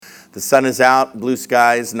The sun is out, blue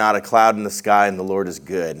skies, not a cloud in the sky, and the Lord is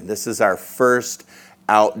good. This is our first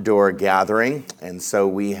outdoor gathering, and so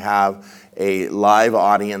we have a live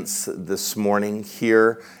audience this morning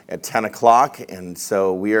here at 10 o'clock, and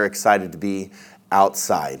so we are excited to be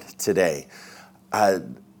outside today.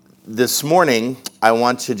 This morning, I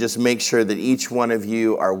want to just make sure that each one of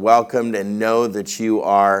you are welcomed and know that you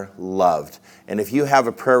are loved. And if you have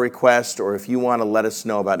a prayer request or if you want to let us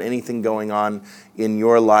know about anything going on in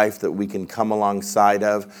your life that we can come alongside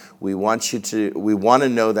of, we want to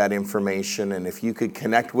know that information. And if you could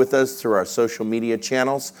connect with us through our social media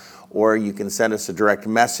channels, or you can send us a direct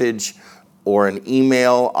message or an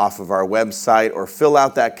email off of our website, or fill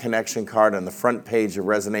out that connection card on the front page of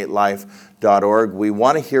resonatelife.org. We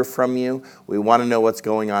want to hear from you. We want to know what's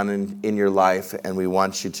going on in your life, and we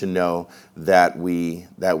want you to know that we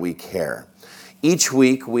care. Each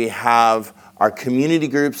week we have our community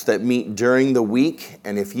groups that meet during the week,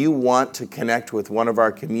 and if you want to connect with one of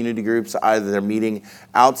our community groups, either they're meeting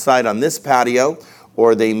outside on this patio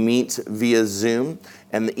or they meet via Zoom,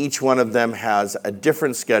 and each one of them has a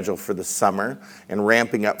different schedule for the summer and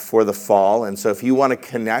ramping up for the fall. And so if you want to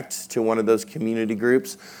connect to one of those community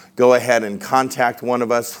groups, go ahead and contact one of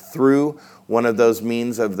us through one of those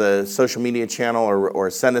means of the social media channel, or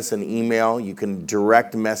send us an email. You can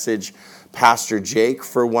direct message Pastor Jake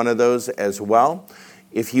for one of those as well.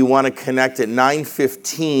 If you want to connect at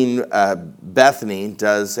 9:15, Bethany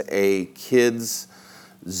does a kids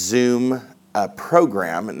Zoom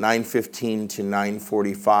program at 9:15 to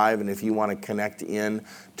 9:45, and if you want to connect in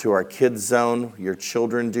to our kids zone, your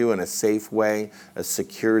children do in a safe way, a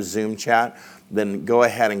secure Zoom chat, then go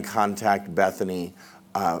ahead and contact Bethany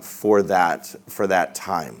for that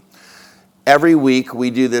time. Every week we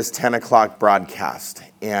do this 10 o'clock broadcast,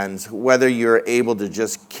 and whether you're able to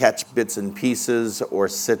just catch bits and pieces or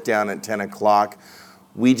sit down at 10 o'clock,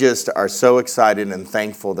 we just are so excited and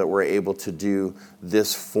thankful that we're able to do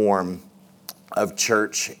this form of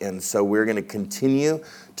church. And so we're going to continue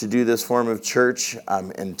to do this form of church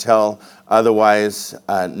until otherwise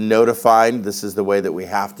notified. This is the way that we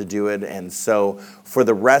have to do it. And so for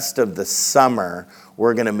the rest of the summer,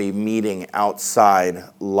 we're going to be meeting outside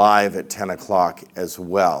live at 10 o'clock as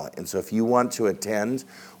well. And so if you want to attend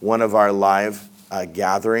one of our live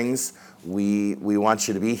gatherings, we want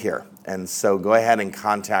you to be here. And so go ahead and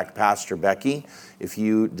contact Pastor Becky if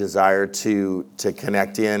you desire to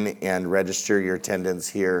connect in and register your attendance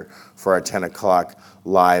here for our 10 o'clock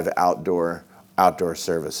live outdoor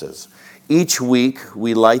services. Each week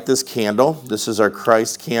we light this candle. This is our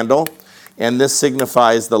Christ candle, and this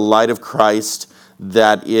signifies the light of Christ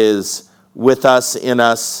that is with us, in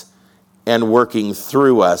us, and working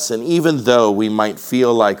through us. And even though we might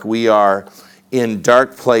feel like we are in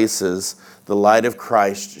dark places, the light of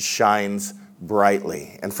Christ shines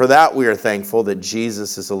brightly. And for that, we are thankful that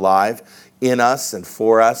Jesus is alive in us and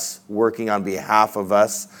for us, working on behalf of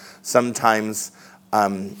us, sometimes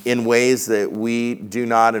in ways that we do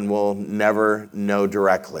not and will never know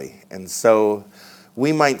directly. And so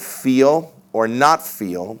we might feel or not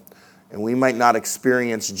feel, and we might not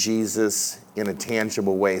experience Jesus in a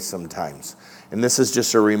tangible way sometimes. And this is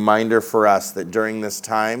just a reminder for us that during this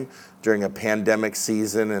time, during a pandemic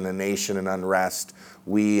season and a nation in unrest,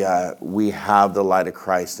 we have the light of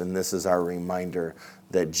Christ, and this is our reminder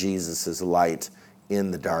that Jesus is light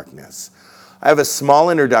in the darkness. I have a small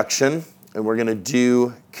introduction, and we're going to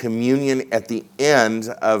do communion at the end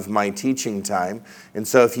of my teaching time. And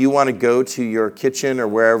so if you want to go to your kitchen or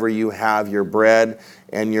wherever you have your bread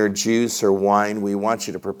and your juice or wine, we want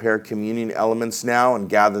you to prepare communion elements now and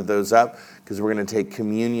gather those up, because we're going to take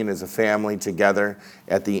communion as a family together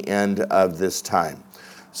at the end of this time.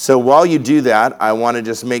 So while you do that, I want to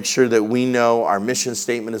just make sure that we know our mission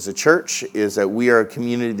statement as a church is that we are a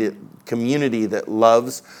community that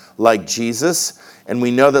loves like Jesus. And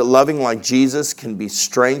we know that loving like Jesus can be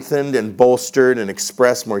strengthened and bolstered and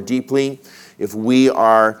expressed more deeply if we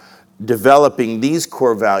are developing these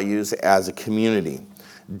core values as a community: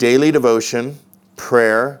 daily devotion,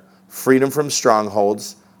 prayer, freedom from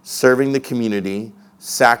strongholds, serving the community,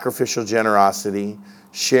 sacrificial generosity,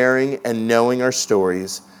 sharing and knowing our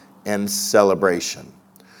stories, and celebration.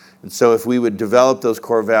 And so if we would develop those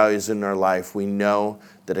core values in our life, we know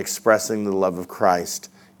that expressing the love of Christ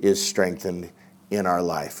is strengthened in our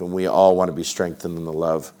life. And we all want to be strengthened in the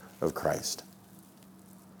love of Christ.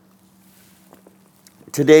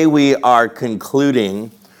 Today we are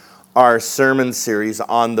concluding our sermon series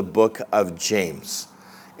on the book of James.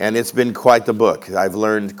 And it's been quite the book. I've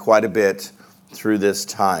learned quite a bit through this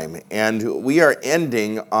time. And we are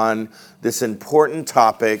ending on this important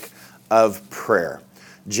topic of prayer.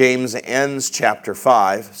 James ends chapter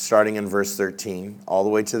 5, starting in verse 13, all the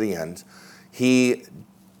way to the end. He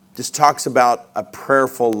just talks about a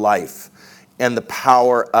prayerful life and the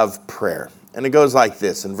power of prayer. And it goes like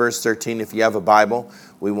this. In verse 13, if you have a Bible,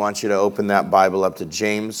 we want you to open that Bible up to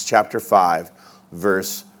James chapter 5,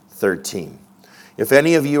 verse 13. If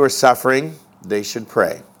any of you are suffering, they should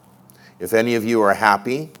pray. If any of you are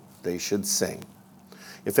happy, they should sing.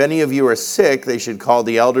 If any of you are sick, they should call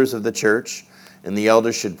the elders of the church, and the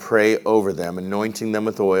elders should pray over them, anointing them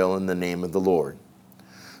with oil in the name of the Lord.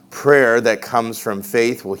 Prayer that comes from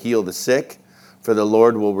faith will heal the sick, for the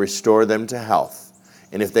Lord will restore them to health.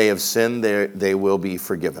 And if they have sinned, they will be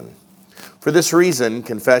forgiven. For this reason,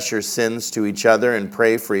 confess your sins to each other and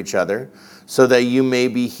pray for each other, so that you may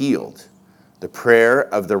be healed. The prayer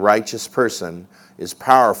of the righteous person is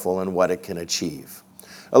powerful in what it can achieve.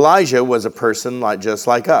 Elijah was a person just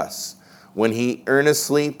like us. When he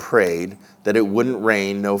earnestly prayed that it wouldn't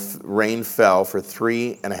rain, no rain fell for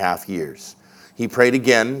 3.5 years. He prayed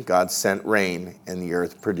again, God sent rain, and the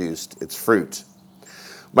earth produced its fruit.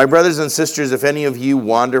 My brothers and sisters, if any of you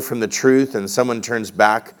wander from the truth and someone turns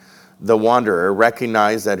back the wanderer,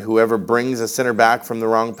 recognize that whoever brings a sinner back from the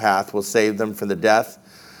wrong path will save them from death,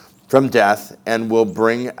 and will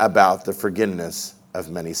bring about the forgiveness of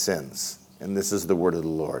many sins. And this is the word of the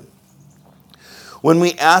Lord. When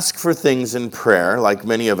we ask for things in prayer, like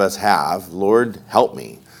many of us have, Lord, help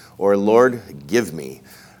me, or Lord, give me,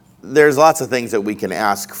 there's lots of things that we can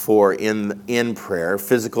ask for in prayer: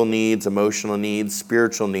 physical needs, emotional needs,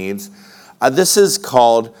 spiritual needs. This is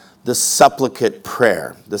called the supplicate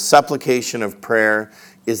prayer. The supplication of prayer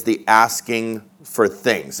is the asking for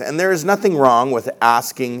things. And there is nothing wrong with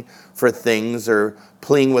asking for things or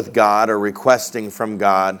pleading with God or requesting from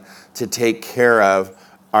God to take care of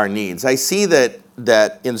our needs. I see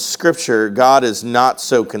that in Scripture, God is not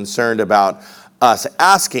so concerned about us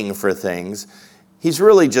asking for things. He's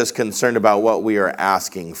really just concerned about what we are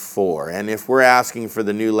asking for. And if we're asking for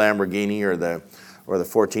the new Lamborghini or the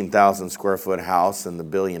 14,000 square foot house and the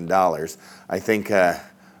 $1 billion, I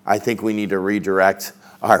think we need to redirect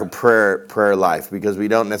our prayer life, because we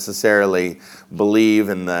don't necessarily believe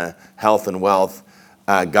in the health and wealth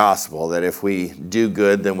gospel, that if we do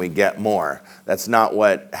good, then we get more. That's not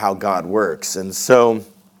how God works. And so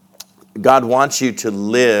God wants you to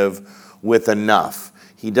live with enough.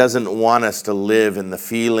 He doesn't want us to live in the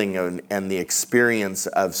feeling and the experience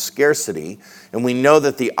of scarcity. And we know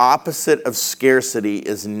that the opposite of scarcity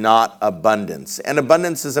is not abundance. And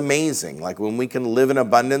abundance is amazing. Like when we can live in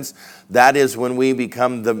abundance, that is when we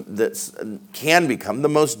can become the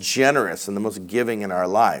most generous and the most giving in our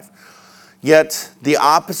life. Yet the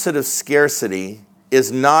opposite of scarcity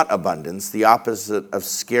is not abundance. The opposite of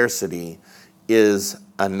scarcity is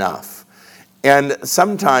enough. And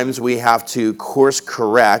sometimes we have to course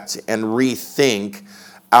correct and rethink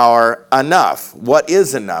our enough. What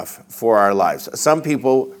is enough for our lives? Some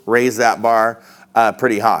people raise that bar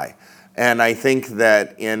pretty high. And I think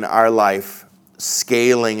that in our life,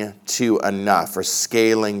 scaling to enough, or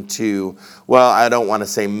scaling to, well, I don't want to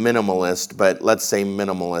say minimalist, but let's say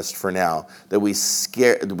minimalist for now, that we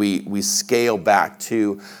scale back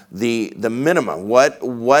to the minimum.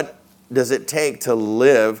 What does it take to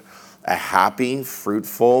live a happy,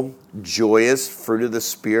 fruitful, joyous, fruit of the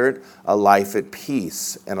Spirit, a life at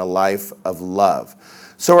peace, and a life of love?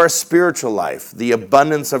 So our spiritual life, the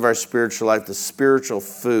abundance of our spiritual life, the spiritual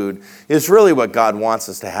food, is really what God wants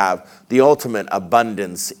us to have the ultimate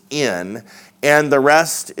abundance in, and the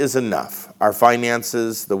rest is enough. Our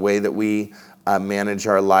finances, the way that we manage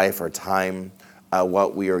our life, our time,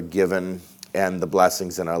 what we are given, and the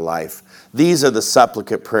blessings in our life. These are the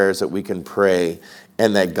supplicate prayers that we can pray,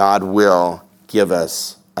 and that God will give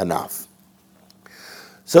us enough.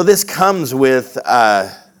 So this comes with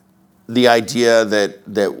the idea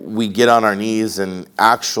that we get on our knees and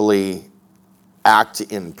actually act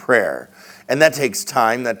in prayer. And that takes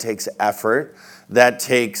time, that takes effort, that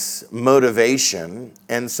takes motivation.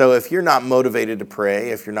 And so if you're not motivated to pray,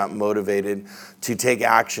 if you're not motivated to take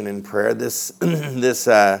action in prayer, this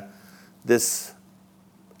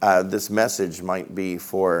message might be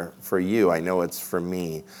for you. I know it's for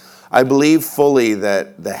me. I believe fully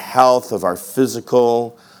that the health of our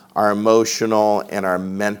physical, our emotional, and our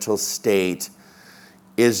mental state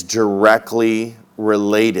is directly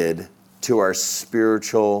related to our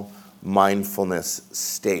spiritual mindfulness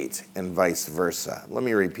state, and vice versa. Let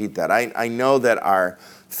me repeat that. I know that our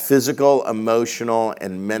physical, emotional,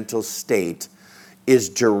 and mental state is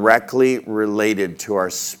directly related to our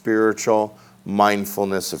spiritual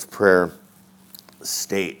mindfulness of prayer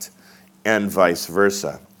state, and vice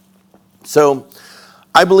versa. So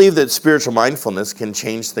I believe that spiritual mindfulness can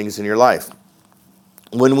change things in your life.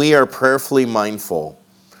 When we are prayerfully mindful,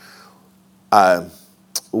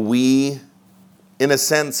 we, in a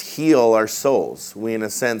sense, heal our souls. We, in a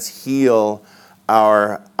sense, heal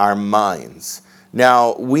our minds.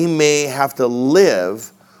 Now, we may have to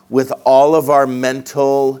live with all of our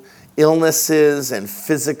mental illnesses and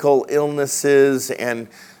physical illnesses and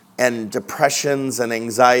depressions and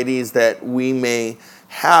anxieties that we may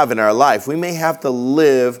have in our life. We may have to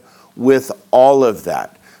live with all of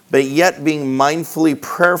that. But yet, being mindfully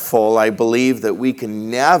prayerful, I believe that we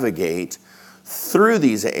can navigate through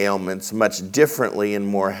these ailments much differently and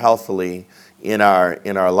more healthily in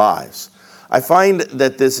our lives. I find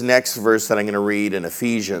that this next verse that I'm going to read in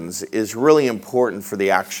Ephesians is really important for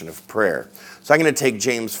the action of prayer. So I'm going to take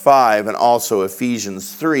James 5 and also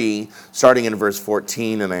Ephesians 3, starting in verse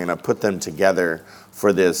 14, and I'm going to put them together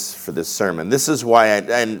for this sermon. This is why,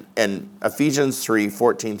 and Ephesians 3,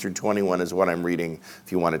 14 through 21 is what I'm reading,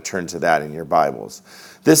 if you want to turn to that in your Bibles.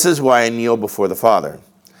 This is why I kneel before the Father.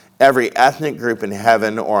 Every ethnic group in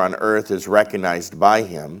heaven or on earth is recognized by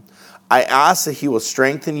him. I ask that he will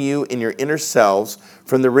strengthen you in your inner selves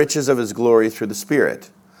from the riches of his glory through the Spirit.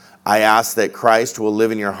 I ask that Christ will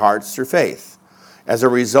live in your hearts through faith, as a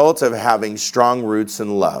result of having strong roots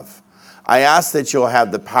in love. I ask that you'll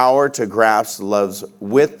have the power to grasp love's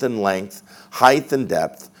width and length, height and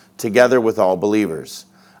depth, together with all believers.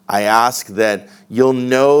 I ask that you'll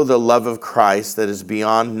know the love of Christ that is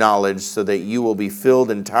beyond knowledge, so that you will be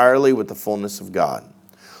filled entirely with the fullness of God.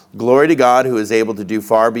 Glory to God, who is able to do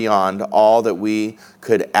far beyond all that we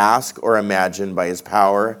could ask or imagine by his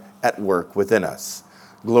power at work within us.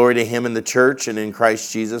 Glory to him in the church and in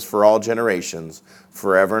Christ Jesus for all generations,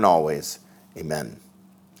 forever and always. Amen.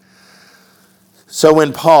 So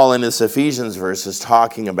when Paul in this Ephesians verse is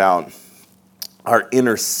talking about our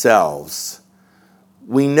inner selves,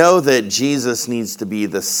 we know that Jesus needs to be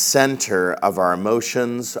the center of our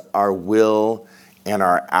emotions, our will, and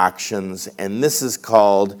our actions. And this is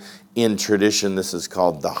called, in tradition, this is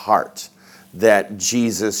called the heart that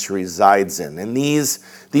Jesus resides in. And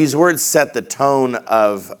these words set the tone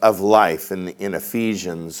of life in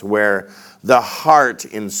Ephesians, where the heart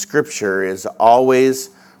in Scripture is always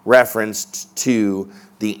referenced to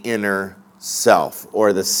the inner self,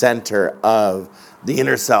 or the center of the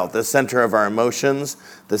inner self, the center of our emotions,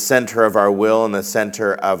 the center of our will, and the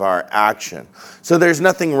center of our action. So there's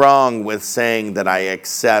nothing wrong with saying that I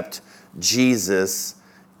accept Jesus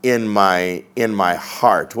in my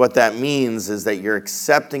heart. What that means is that you're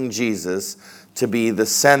accepting Jesus to be the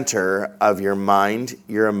center of your mind,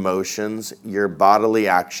 your emotions, your bodily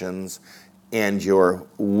actions, and your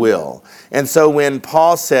will. And so when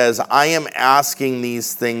Paul says, I am asking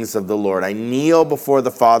these things of the Lord, I kneel before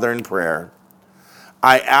the Father in prayer,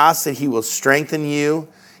 I ask that he will strengthen you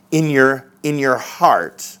in your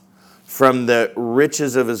heart from the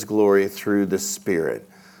riches of his glory through the Spirit.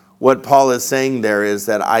 What Paul is saying there is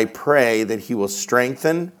that I pray that he will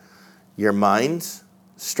strengthen your mind,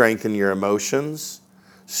 strengthen your emotions,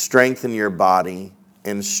 strengthen your body,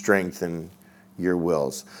 and strengthen your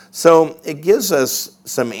wills. So it gives us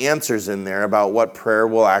some answers in there about what prayer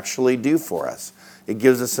will actually do for us. It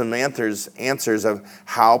gives us some answers of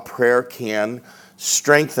how prayer can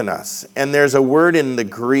strengthen us. And there's a word in the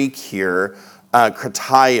Greek here,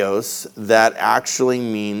 kratios, that actually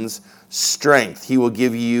means strength. He will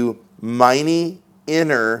give you mighty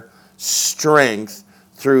inner strength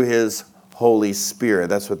through his Holy Spirit.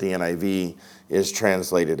 That's what the NIV is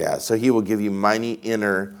translated as. So he will give you mighty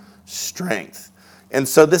inner strength. And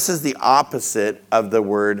so this is the opposite of the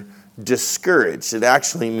word discouraged. It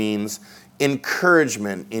actually means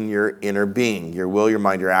encouragement in your inner being, your will, your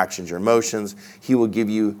mind, your actions, your emotions. He will give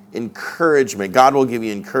you encouragement. God will give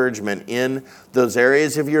you encouragement in those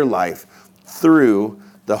areas of your life through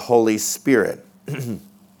the Holy Spirit.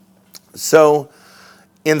 So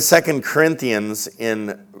in 2 Corinthians,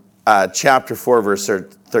 in chapter 4, verse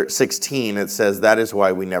 16, it says, that is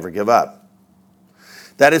why we never give up.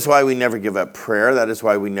 That is why we never give up prayer. That is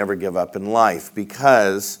why we never give up in life,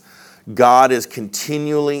 because God is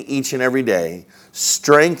continually, each and every day,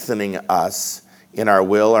 strengthening us in our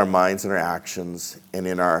will, our minds, and our actions, and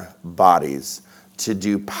in our bodies to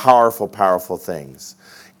do powerful, powerful things.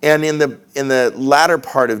 And in the latter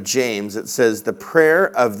part of James, it says, the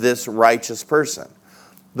prayer of this righteous person,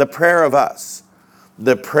 the prayer of us,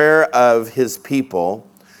 the prayer of his people,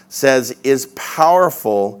 says, is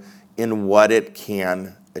powerful in what it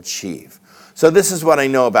can achieve. So this is what I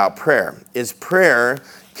know about prayer, is prayer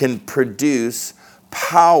can produce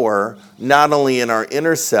power not only in our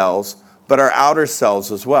inner selves, but our outer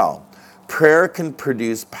selves as well. Prayer can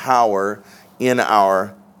produce power in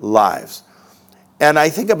our lives. And I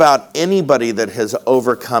think about anybody that has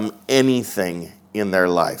overcome anything in their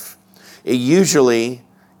life. It usually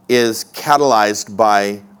is catalyzed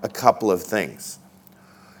by a couple of things.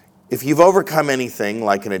 If you've overcome anything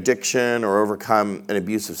like an addiction or overcome an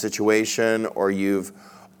abusive situation, or you've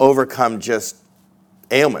overcome just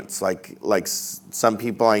ailments, like some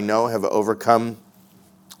people I know have overcome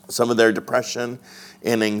some of their depression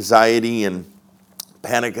and anxiety and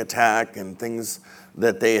panic attack and things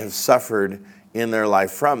that they have suffered in their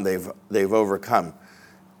life from, they've overcome.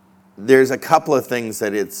 There's a couple of things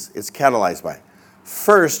that it's catalyzed by.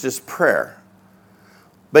 First is prayer.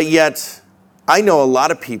 But yet, I know a lot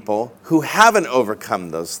of people who haven't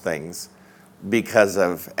overcome those things because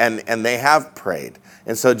of, and they have prayed.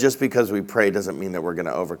 And so just because we pray doesn't mean that we're going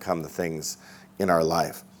to overcome the things in our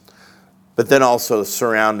life. But then also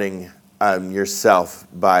surrounding yourself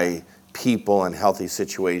by people and healthy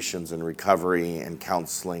situations and recovery and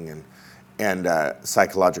counseling and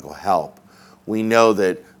psychological help. We know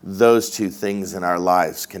that those two things in our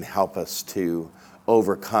lives can help us to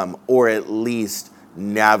overcome or at least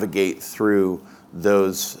navigate through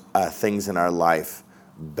those things in our life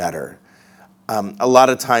better. A lot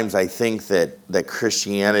of times I think that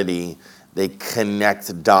Christianity, they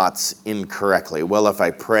connect dots incorrectly. Well, if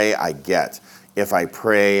I pray, I get. If I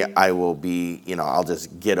pray, I will be, I'll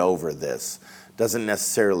just get over this. Doesn't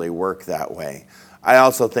necessarily work that way. I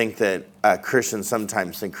also think that Christians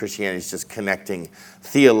sometimes think Christianity is just connecting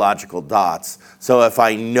theological dots. So if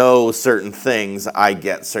I know certain things, I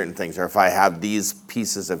get certain things. Or if I have these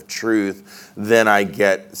pieces of truth, then I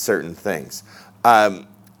get certain things.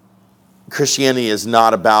 Christianity is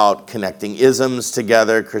not about connecting isms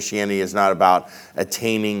together. Christianity is not about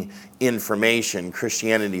attaining information.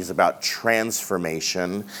 Christianity is about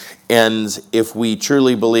transformation. And if we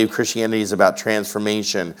truly believe Christianity is about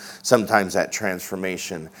transformation, sometimes that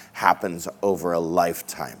transformation happens over a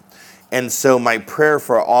lifetime. And so my prayer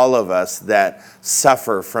for all of us that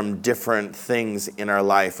suffer from different things in our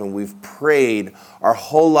life, and we've prayed our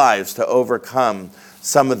whole lives to overcome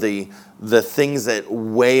some of the things that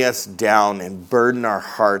weigh us down and burden our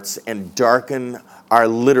hearts and darken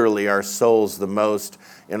literally our souls the most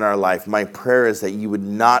in our life. My prayer is that you would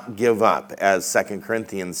not give up, as 2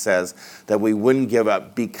 Corinthians says, that we wouldn't give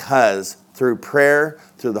up, because through prayer,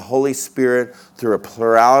 through the Holy Spirit, through a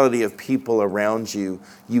plurality of people around you,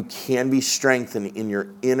 you can be strengthened in your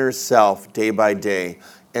inner self day by day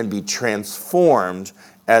and be transformed,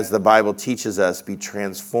 as the Bible teaches us, be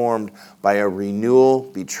transformed by a renewal,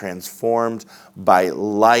 be transformed by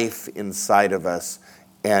life inside of us,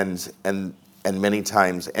 and many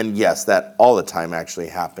times, and yes, that all the time actually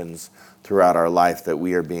happens throughout our life, that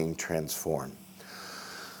we are being transformed.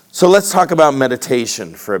 So let's talk about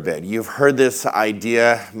meditation for a bit. You've heard this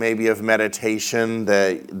idea maybe of meditation,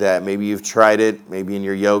 that maybe you've tried it, maybe in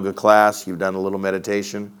your yoga class, you've done a little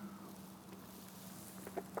meditation.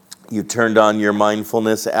 You've turned on your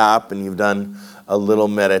mindfulness app and you've done a little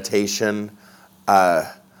meditation.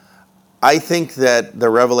 I think that the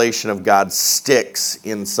revelation of God sticks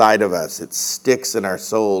inside of us. It sticks in our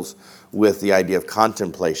souls with the idea of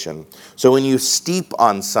contemplation. So when you steep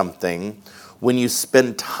on something, when you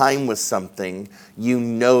spend time with something, you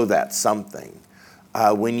know that's something.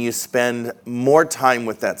 When you spend more time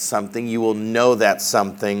with that something, you will know that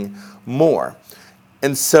something more.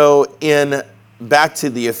 And so back to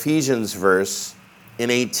the Ephesians verse in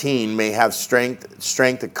 18, may have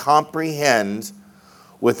strength to comprehend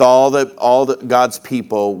with all the God's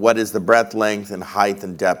people what is the breadth, length, and height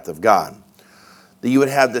and depth of God. That you would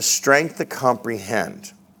have the strength to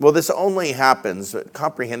comprehend. Well, this only happens,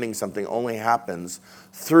 comprehending something only happens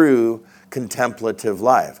through contemplative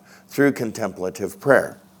life, through contemplative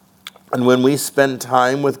prayer. And when we spend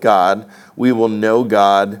time with God, we will know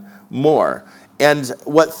God more. And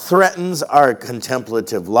what threatens our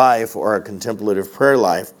contemplative life or our contemplative prayer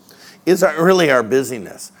life is really our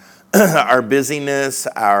busyness. Our busyness,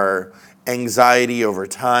 our anxiety over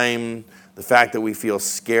time, the fact that we feel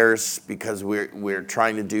scarce because we're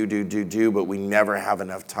trying to do, but we never have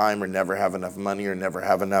enough time or never have enough money or never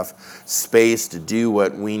have enough space to do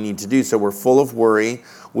what we need to do. So we're full of worry.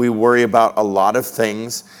 We worry about a lot of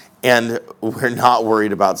things, and we're not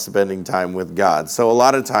worried about spending time with God. So a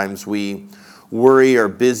lot of times we worry or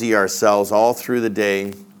busy ourselves all through the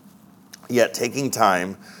day, yet taking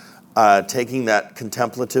time, taking that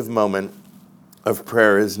contemplative moment of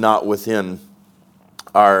prayer is not within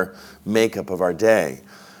our makeup of our day.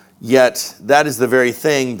 Yet that is the very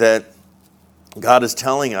thing that God is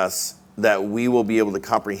telling us, that we will be able to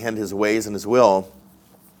comprehend his ways and his will.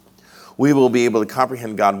 We will be able to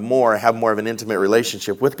comprehend God more, have more of an intimate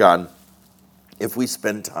relationship with God if we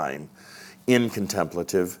spend time in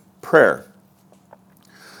contemplative prayer.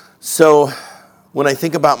 So when I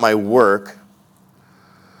think about my work,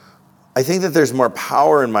 I think that there's more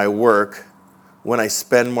power in my work when I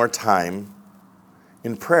spend more time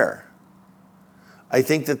in prayer. I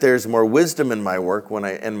think that there's more wisdom in my work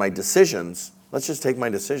and my decisions. Let's just take my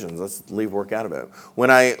decisions. Let's leave work out of it. When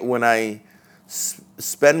I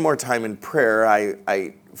spend more time in prayer,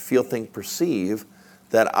 I feel, think, perceive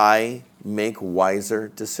that I make wiser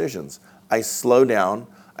decisions. I slow down.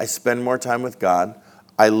 I spend more time with God.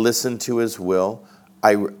 I listen to His will.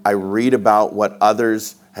 I read about what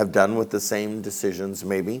others have done with the same decisions,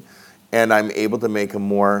 maybe, and I'm able to make a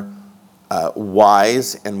more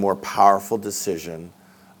wise and more powerful decision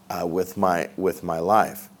with my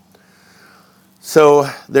life. So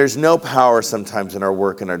there's no power sometimes in our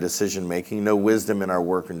work and our decision making, no wisdom in our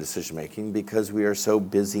work and decision making, because we are so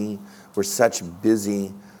busy. We're such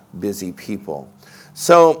busy people.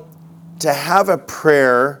 So to have a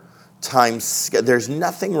prayer time, there's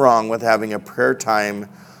nothing wrong with having a prayer time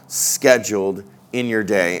scheduled in your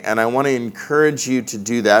day. And I want to encourage you to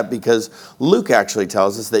do that, because Luke actually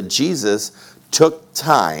tells us that Jesus took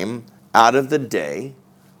time out of the day.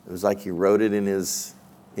 It was like he wrote it in his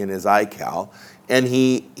iCal. And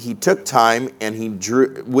he took time and he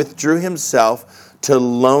withdrew himself to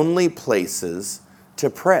lonely places to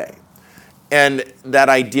pray. And that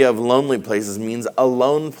idea of lonely places means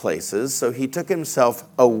alone places. So he took himself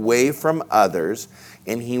away from others,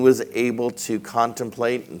 and he was able to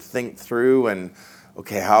contemplate and think through and,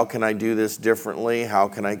 okay, how can I do this differently? How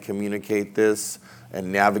can I communicate this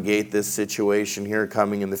and navigate this situation here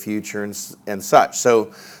coming in the future and such?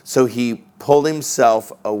 So he pulled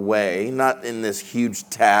himself away, not in this huge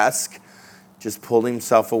task, just pulled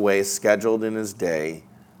himself away, scheduled in his day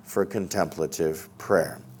for contemplative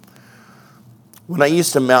prayer. When I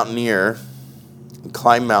used to mountaineer,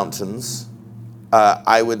 climb mountains,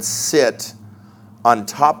 I would sit on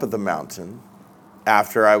top of the mountain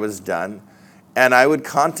after I was done, and I would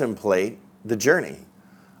contemplate the journey.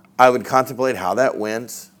 I would contemplate how that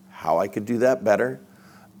went, how I could do that better,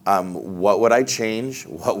 what would I change,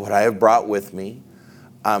 what would I have brought with me,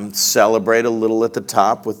 celebrate a little at the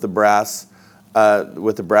top with the brass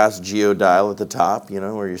geodial at the top,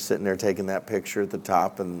 where you're sitting there taking that picture at the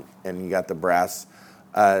top, and you got the brass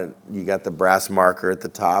marker at the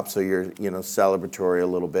top, so you're celebratory a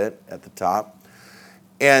little bit at the top,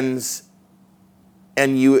 and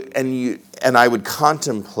I would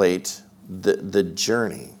contemplate the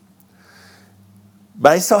journey,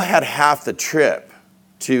 but I still had half the trip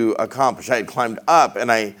to accomplish. I had climbed up,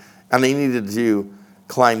 and I needed to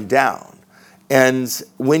climb down. And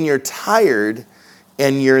when you're tired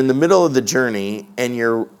and you're in the middle of the journey and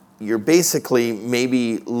you're basically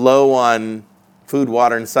maybe low on food,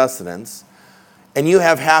 water, and sustenance, and you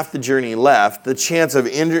have half the journey left, the chance of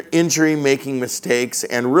injury, making mistakes,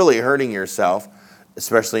 and really hurting yourself,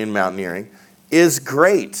 especially in mountaineering, is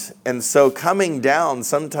great. And so coming down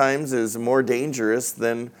sometimes is more dangerous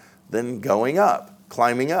than going up,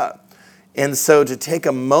 climbing up. And so to take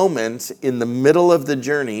a moment in the middle of the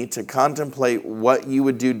journey to contemplate what you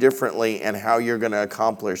would do differently and how you're going to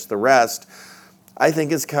accomplish the rest, I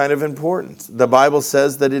think is kind of important. The Bible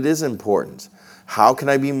says that it is important. How can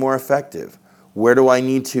I be more effective? Where do I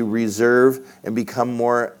need to reserve and become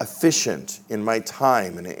more efficient in my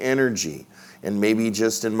time and energy, and maybe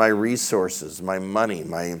just in my resources, my money,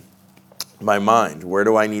 my mind? Where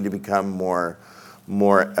do I need to become more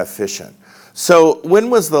efficient? So when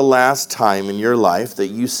was the last time in your life that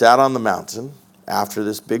you sat on the mountain after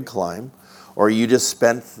this big climb, or you just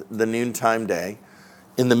spent the noontime day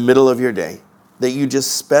in the middle of your day, that you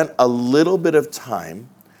just spent a little bit of time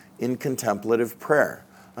in contemplative prayer?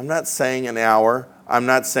 I'm not saying an hour. I'm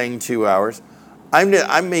not saying 2 hours. I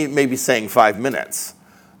may be saying 5 minutes.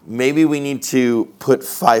 Maybe we need to put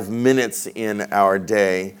 5 minutes in our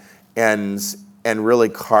day and really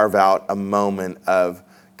carve out a moment of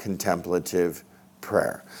contemplative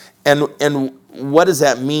prayer. And what does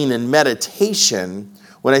that mean in meditation?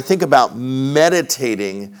 When I think about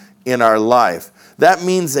meditating in our life, that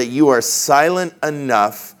means that you are silent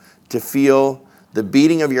enough to feel the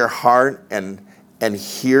beating of your heart and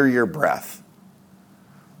hear your breath.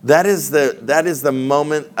 That is the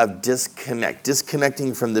moment of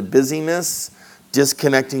disconnecting from the busyness,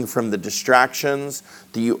 disconnecting from the distractions,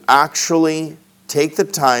 that you actually take the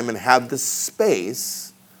time and have the space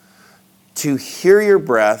to hear your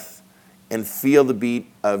breath and feel the beat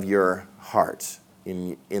of your heart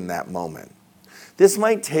in that moment. This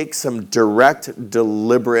might take some direct,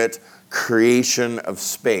 deliberate creation of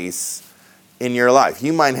space in your life.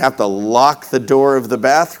 You might have to lock the door of the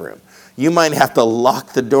bathroom. You might have to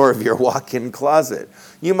lock the door of your walk-in closet.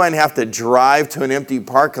 You might have to drive to an empty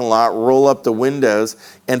parking lot, roll up the windows,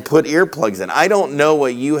 and put earplugs in. I don't know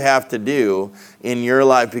what you have to do in your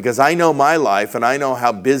life, because I know my life, and I know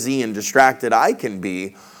how busy and distracted I can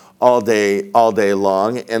be all day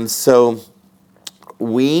long. And so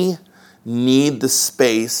we need the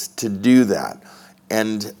space to do that.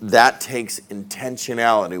 And that takes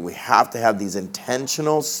intentionality. We have to have these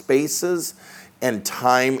intentional spaces and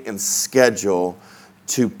time and schedule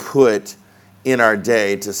to put in our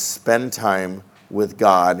day to spend time with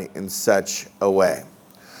God in such a way.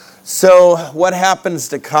 So what happens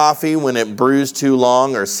to coffee when it brews too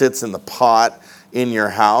long or sits in the pot in your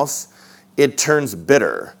house? It turns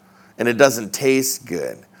bitter and it doesn't taste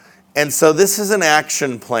good. And so this is an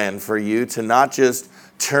action plan for you to not just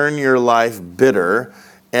turn your life bitter.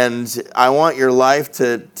 And I want your life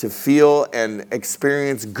to feel and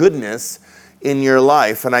experience goodness in your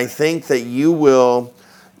life. And I think that you will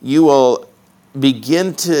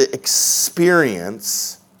begin to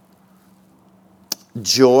experience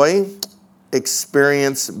joy,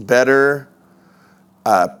 experience better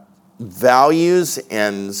values,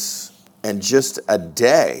 and just a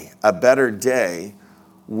better day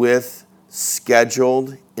with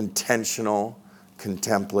scheduled, intentional,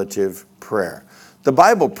 contemplative prayer. The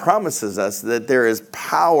Bible promises us that there is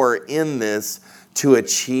power in this to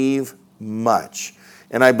achieve much.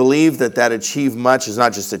 And I believe that achieve much is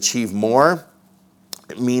not just achieve more,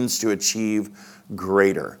 it means to achieve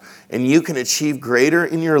greater. And you can achieve greater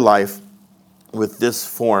in your life with this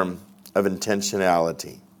form of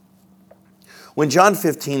intentionality. When John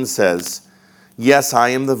 15 says, "Yes, I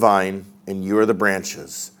am the vine, and you are the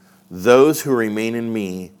branches. Those who remain in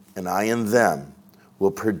me, and I in them,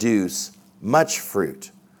 will produce much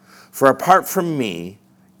fruit. For apart from me,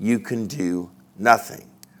 you can do nothing."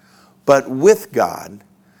 But with God,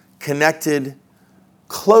 connected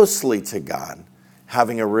closely to God,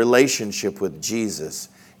 having a relationship with Jesus,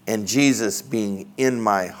 and Jesus being in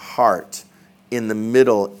my heart, in the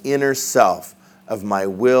middle, inner self of my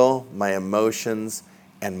will, my emotions,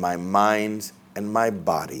 and my mind, and my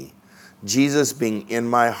body, Jesus being in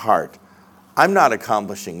my heart, I'm not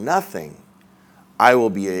accomplishing nothing. I will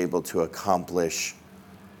be able to accomplish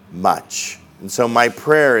much. And so my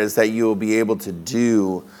prayer is that you will be able to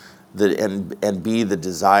do and be the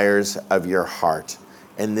desires of your heart.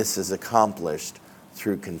 And this is accomplished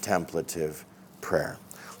through contemplative prayer.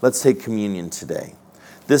 Let's take communion today.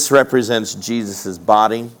 This represents Jesus'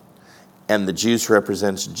 body, and the juice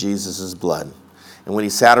represents Jesus' blood. And when he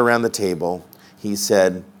sat around the table, he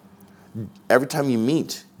said, every time you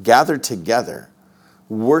meet, gather together,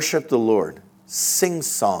 worship the Lord, sing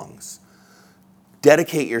songs,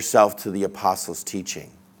 dedicate yourself to the apostles'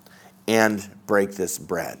 teaching, and break this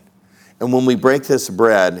bread. And when we break this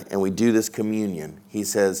bread and we do this communion, he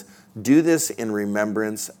says, do this in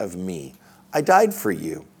remembrance of me. I died for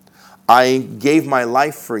you. I gave my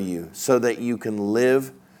life for you so that you can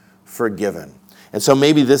live forgiven. And so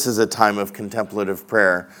maybe this is a time of contemplative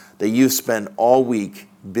prayer that you spend all week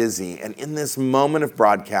busy. And in this moment of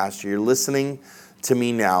broadcast, you're listening to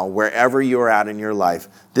me now, wherever you're at in your life,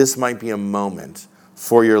 this might be a moment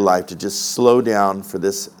for your life to just slow down for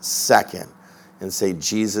this second and say,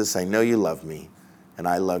 Jesus, I know you love me, and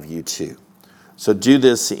I love you too. So do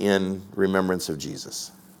this in remembrance of Jesus.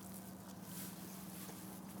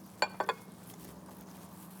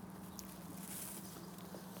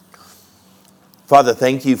 Father,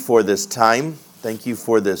 thank you for this time. Thank you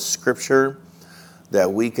for this scripture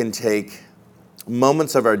that we can take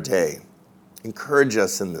moments of our day. Encourage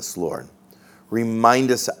us in this, Lord. Remind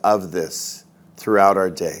us of this throughout our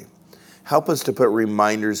day. Help us to put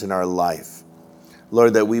reminders in our life,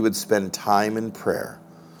 Lord, that we would spend time in prayer,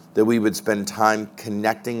 that we would spend time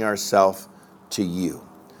connecting ourselves to you,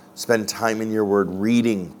 spend time in your word,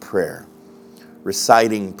 reading prayer,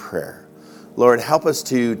 reciting prayer. Lord, help us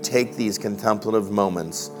to take these contemplative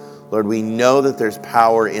moments. Lord, we know that there's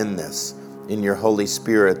power in this, in your Holy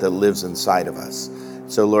Spirit that lives inside of us.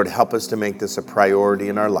 So, Lord, help us to make this a priority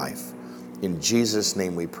in our life. In Jesus'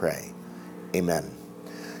 name we pray. Amen.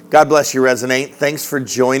 God bless you, Resonate. Thanks for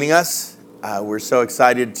joining us. We're so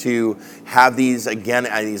excited to have these again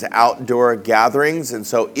at these outdoor gatherings. And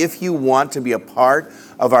so if you want to be a part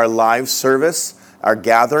of our live service, our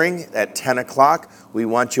gathering at 10 o'clock, we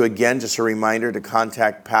want you again, just a reminder to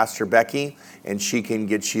contact Pastor Becky, and she can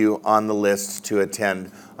get you on the list to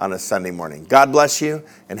attend on a Sunday morning. God bless you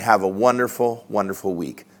and have a wonderful, wonderful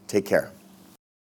week. Take care.